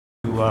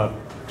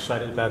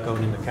excited about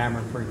going into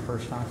Cameron for your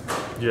first time?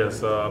 Yes,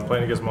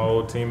 playing against my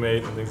old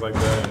teammate and things like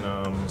that,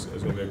 and it's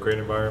going to be a great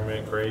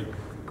environment,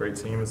 great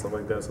team and stuff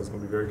like that. So it's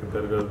going to be very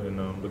competitive, and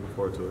looking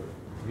forward to it.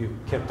 Have you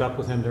kept up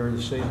with him during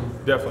the season?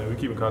 Definitely, we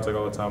keep in contact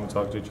all the time. We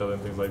talk to each other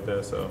and things like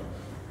that. So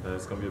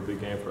it's going to be a big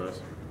game for us.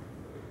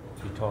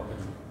 Is he talking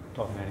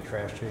any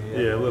trash to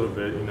you? Yeah, a little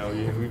bit. You know,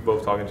 we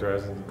both talking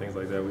trash and things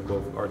like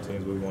that. Our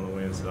teams really want to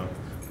win, so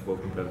we're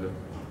both competitive.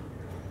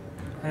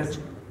 Has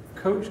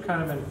Coach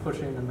kind of been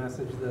pushing the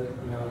message that,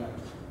 you know,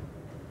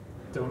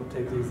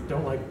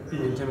 don't like be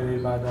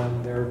intimidated by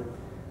them? They're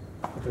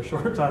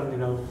shorts on, you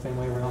know, same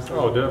way everyone else.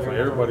 Oh, definitely.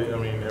 Everybody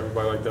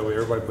like that way.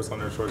 Everybody puts on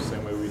their shorts the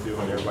same way we do,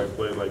 and everybody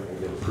plays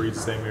breathes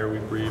the same air we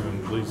breathe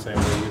and bleeds the same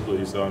way we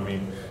bleed. So I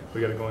mean,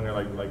 we got to go in there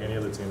like any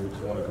other team. We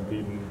just want to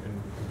compete and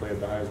play at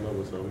the highest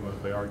level. So we want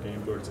to play our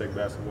game, go to take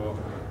basketball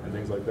and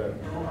things like that.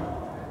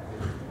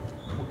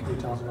 What can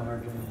you tell us about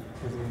RJ?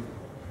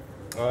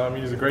 I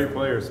mean, he's a great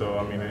player. So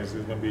I mean, it's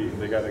going to be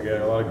they got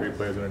a lot of great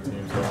players on their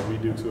team. So we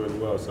do too as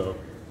well. So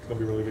it's going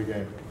to be a really good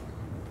game.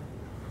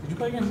 Did you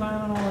play against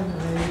Zion at all in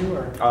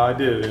AAU? Or? I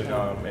did in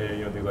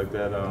AAU and things like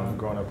that.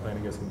 Growing up playing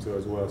against him too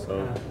as well.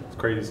 So it's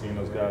crazy seeing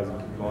those guys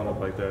going up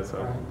like that.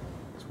 So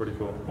it's pretty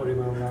cool. What do you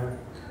remember about it?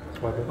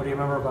 What do you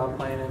remember about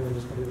playing him and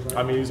just what he was like?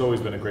 I mean, he's always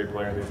been a great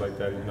player and things like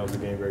that. He knows the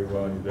game very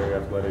well and he's very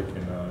athletic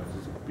and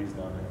just a beast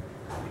down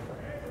there.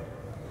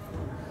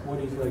 What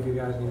do you feel like you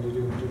guys need to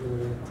do in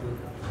particular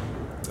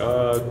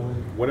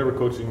whatever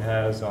coaching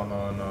has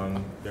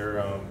on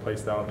their play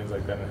style and things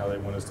like that, and how they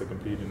want us to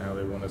compete and how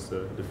they want us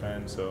to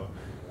defend. So,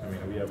 I mean,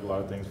 we have a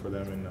lot of things for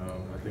them, and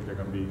I think they're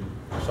going to be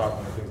shocked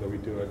on the things that we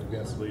do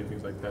defensively and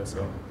things like that.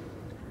 So,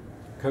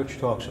 Coach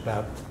talks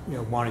about, you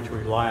know, wanting to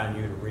rely on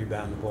you to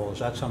rebound the ball. Is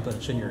that something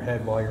that's in your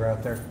head while you're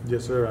out there?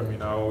 Yes, sir. I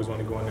mean, I always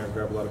want to go in there and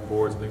grab a lot of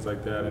boards and things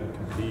like that, and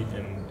compete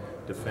and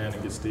defend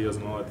and get steals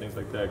and all that things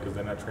like that, because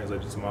then that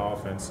translates into my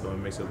offense, so it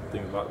makes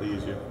things a lot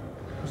easier.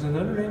 Was the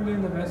Notre Dame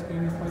game the best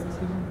game you played this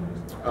season?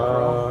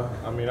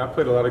 I mean, I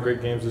played a lot of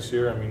great games this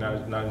year. I mean,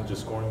 not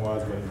just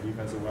scoring-wise, but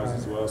defensive-wise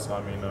as well. So,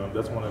 I mean,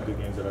 that's one of the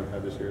good games that I've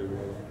had this year as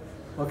well.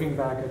 Looking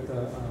back at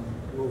the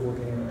Louisville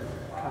game,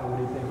 what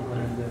do you think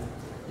went into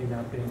you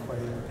not being quite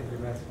able to take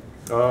your best?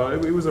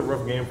 It was a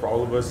rough game for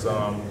all of us.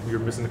 We were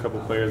missing a couple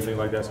of players and things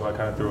like that, so I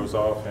kind of threw us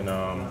off. And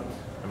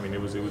I mean, they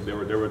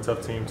were a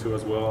tough team too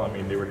as well. I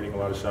mean, they were hitting a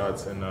lot of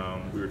shots, and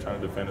we were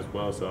trying to defend as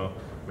well. So,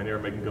 I mean, they were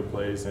making good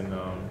plays, and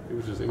it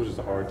was just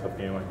a hard, tough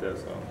game like that.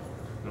 So,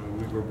 I mean,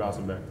 we were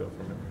bouncing back though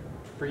from it.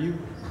 For you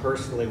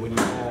personally, when you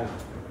have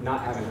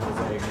not having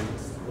Jose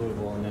against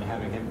Louisville and then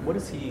having him, what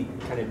does he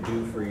kind of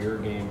do for your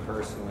game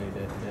personally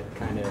that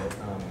kind of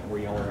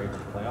where you all are able to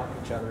play off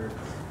each other?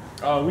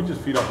 We just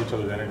feed off each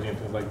other's energy and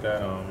things like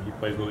that. He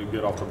plays really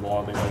good off the ball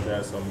and things like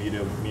that, so me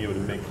able to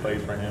make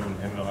plays for him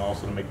and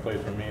also to make plays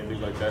for me and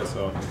things like that.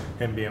 So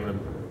him being able to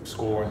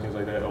score and things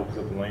like that opens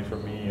up the lane for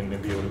me and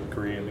then be able to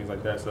create and things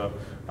like that. So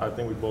I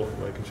think we both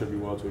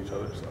contribute well to each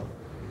other. So.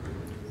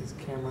 Is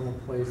Cameron a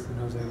place in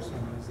Jose Osuna?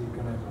 Is he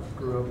gonna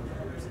grow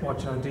up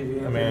watching on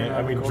TV?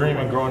 I mean,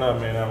 dreaming growing up,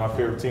 man. My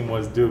favorite team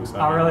was Duke. So,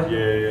 oh,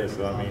 really? Yeah.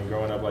 So I mean,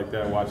 growing up like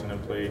that, watching them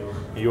play,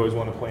 you always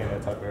want to play in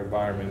that type of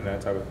environment and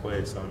that type of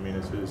play. So I mean,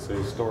 it's a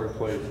historic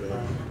play.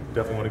 So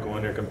definitely want to go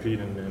in there, compete,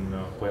 and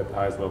play at the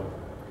highest level.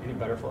 Any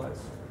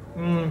butterflies? I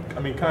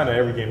mean, kind of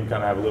every game we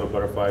kind of have a little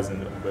butterflies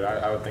in it, but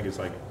I would think it's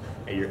like,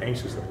 hey, you're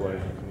anxious to play.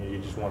 You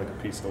just want to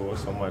compete so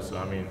much. So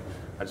I mean,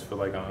 I just feel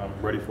like I'm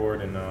ready for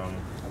it, and I'm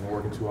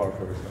working too hard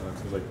for it. So it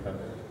seems like that.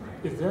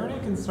 Is there any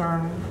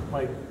concern,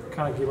 like,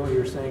 kind of give what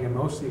you're saying, and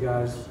most of you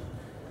guys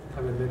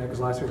haven't been there because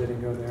last year they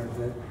didn't go there,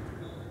 that,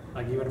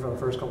 like, even for the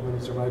first couple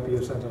minutes, there might be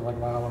a sense of, like,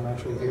 wow, I'm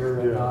actually here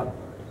and not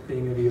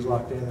being maybe as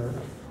locked in or.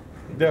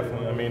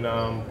 Definitely. I mean,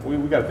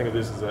 we got to think of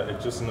this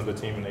as just another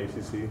team in the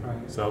ACC.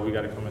 Right. So we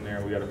got to come in there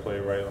and we got to play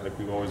right like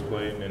we've always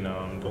played, and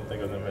don't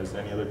think of them as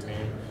any other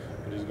team,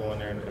 and just go in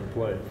there and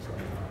play. So.